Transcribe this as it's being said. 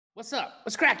What's up?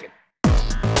 What's cracking?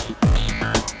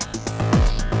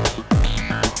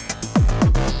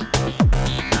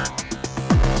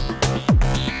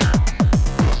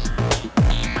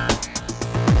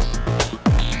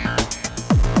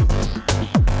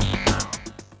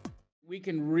 We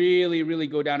can really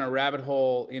go down a rabbit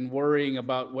hole in worrying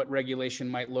about what regulation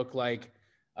might look like.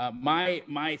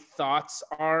 My thoughts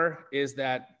is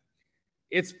that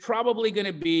it's probably going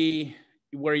to be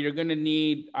where you're going to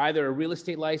need either a real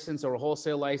estate license or a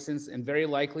wholesale license, and very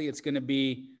likely it's going to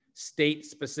be state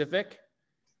specific.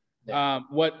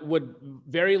 What would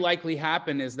very likely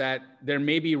happen is that there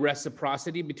may be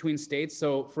reciprocity between states.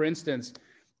 So, for instance,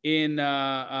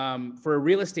 for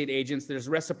real estate agents, there's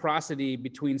reciprocity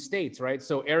between states, right?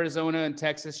 So Arizona and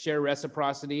Texas share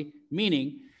reciprocity,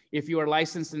 meaning if you are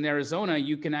licensed in Arizona,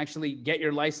 you can actually get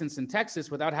your license in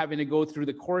Texas without having to go through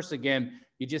the course again.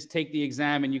 You just take the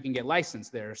exam and you can get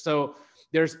licensed there. So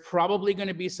there's probably going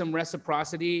to be some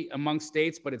reciprocity among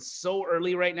states, but it's so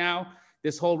early right now.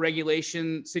 This whole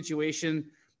regulation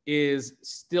situation is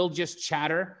still just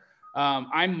chatter.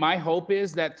 My hope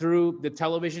is that through the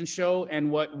television show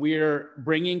and what we're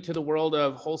bringing to the world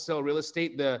of wholesale real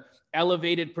estate, the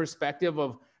elevated perspective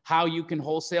of how you can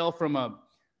wholesale from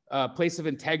a place of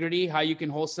integrity, how you can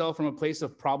wholesale from a place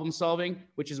of problem solving,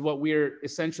 which is what we're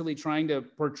essentially trying to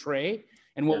portray,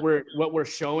 and what we're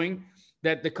showing,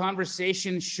 that the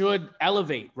conversation should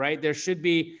elevate, right? There should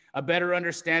be a better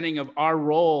understanding of our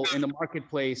role in the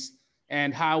marketplace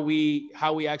and how we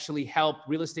actually help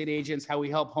real estate agents, how we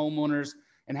help homeowners,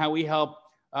 and how we help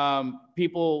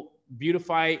people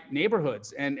beautify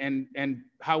neighborhoods, and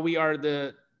how we are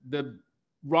the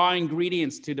raw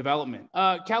ingredients to development.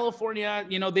 California,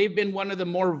 they've been one of the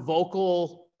more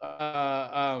vocal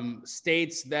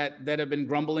states that have been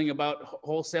grumbling about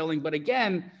wholesaling. But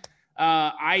again,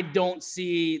 I don't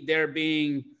see there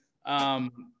being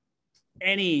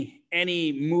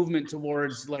any movement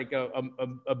towards like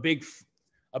a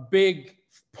big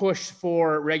push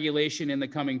for regulation in the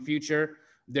coming future.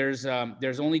 There's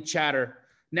only chatter.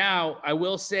 Now, I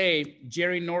will say,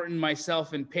 Jerry Norton,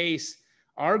 myself, and Pace,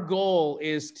 our goal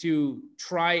is to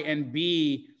try and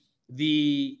be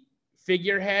the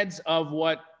figureheads of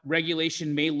what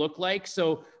regulation may look like.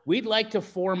 So we'd like to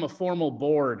form a formal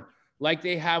board, like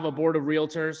they have a board of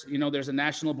realtors. There's a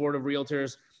national board of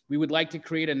realtors. We would like to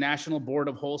create a national board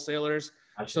of wholesalers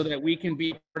so that we can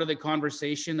be part of the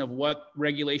conversation of what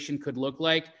regulation could look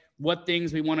like, what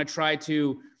things we want to try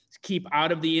to keep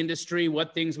out of the industry,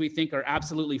 what things we think are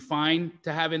absolutely fine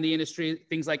to have in the industry,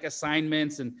 things like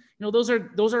assignments. And, those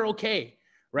are okay,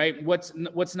 right? What's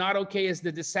not okay is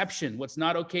the deception. What's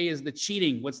not okay is the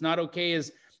cheating. What's not okay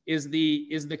is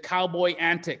the cowboy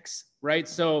antics, right?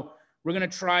 So we're going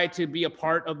to try to be a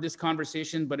part of this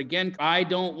conversation. But again, I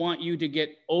don't want you to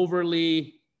get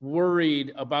overly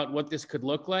worried about what this could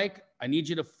look like. I need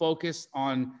you to focus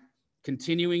on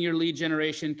continuing your lead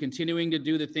generation, continuing to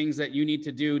do the things that you need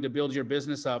to do to build your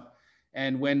business up.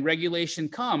 And when regulation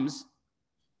comes,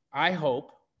 I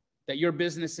hope that your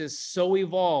business is so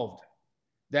evolved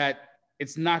that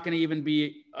it's not going to even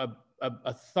be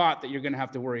a thought that you're going to have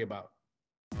to worry about.